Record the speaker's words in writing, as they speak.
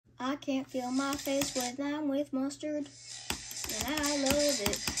I can't feel my face when I'm with mustard. And I love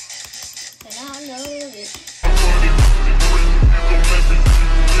it. And I love it.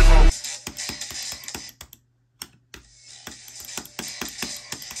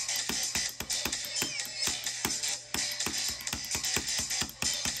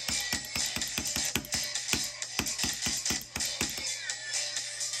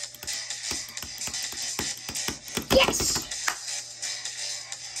 Yes!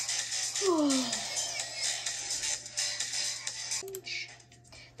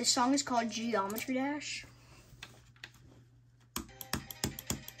 This song is called Geometry Dash.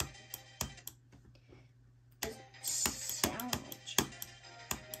 Sound like...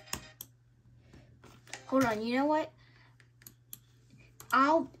 Hold on, you know what?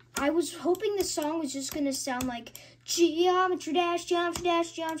 I was hoping the song was just gonna sound like Geometry Dash, Geometry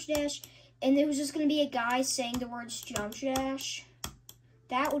Dash, Geometry Dash, and there was just gonna be a guy saying the words Geometry Dash.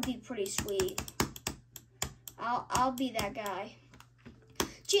 That would be pretty sweet. I'll be that guy.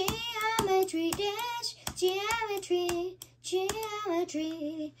 Geometry Dash, Geometry,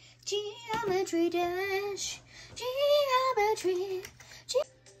 Geometry, Geometry Dash, Geometry,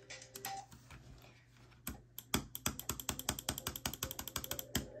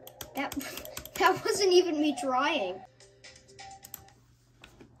 That wasn't even me trying.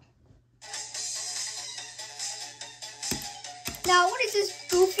 Now what is this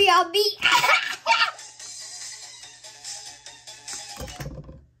goofy I'll be?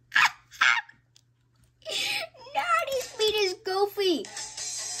 Naughty's beat is goofy.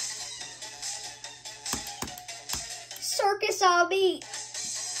 Circus I'll be.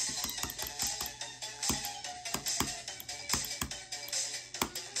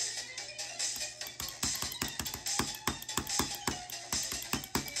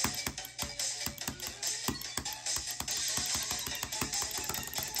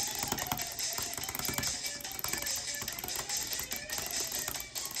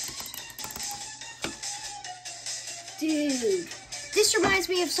 Dude, this reminds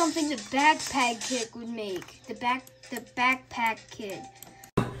me of something the Backpack Kid would make. The Backpack Kid.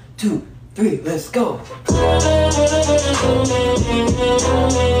 1, 2, 3, let's go.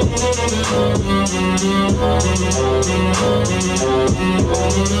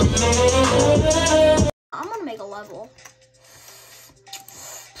 I'm gonna make a level.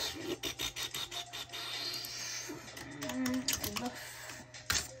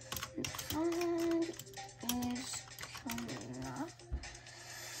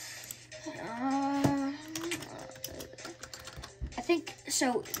 I think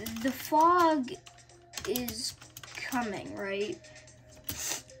so. The fog is coming, right?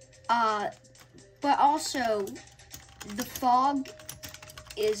 But also the fog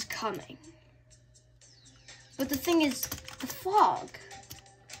is coming. But the thing is, the fog,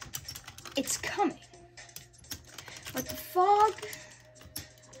 it's coming. But the fog,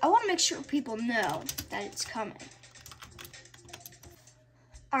 I want to make sure people know that it's coming.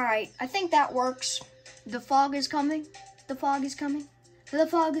 All right, I think that works. The fog is coming. The fog is coming. The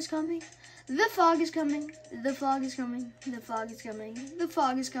fog is coming. The fog is coming. The fog is coming. The fog is coming. The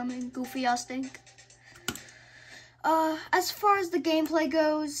fog is coming. Goofy, I stink. As far as the gameplay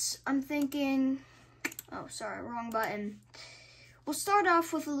goes, I'm thinking, oh, sorry, wrong button. We'll start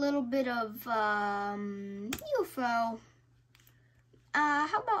off with a little bit of, UFO.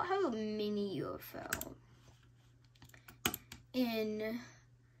 How about mini UFO? In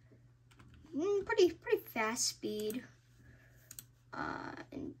pretty fast speed.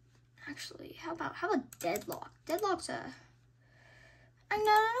 And actually, how about Deadlock? Deadlock's I don't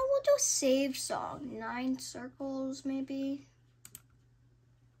know, we'll do a saved song. 9 circles, maybe.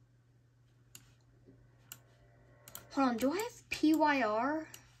 Hold on, do I have PYR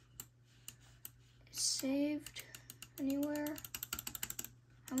saved anywhere?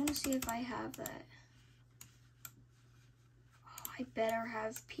 I want to see if I have that. Oh, I better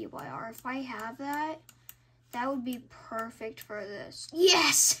have PYR. If I have that, that would be perfect for this.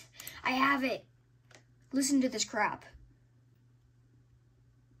 Yes! I have it. Listen to this crap.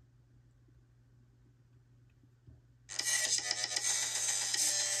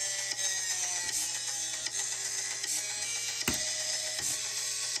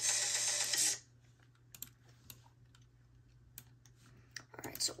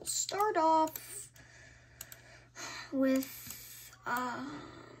 Alright, so we'll start off with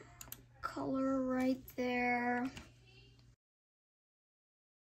color right there.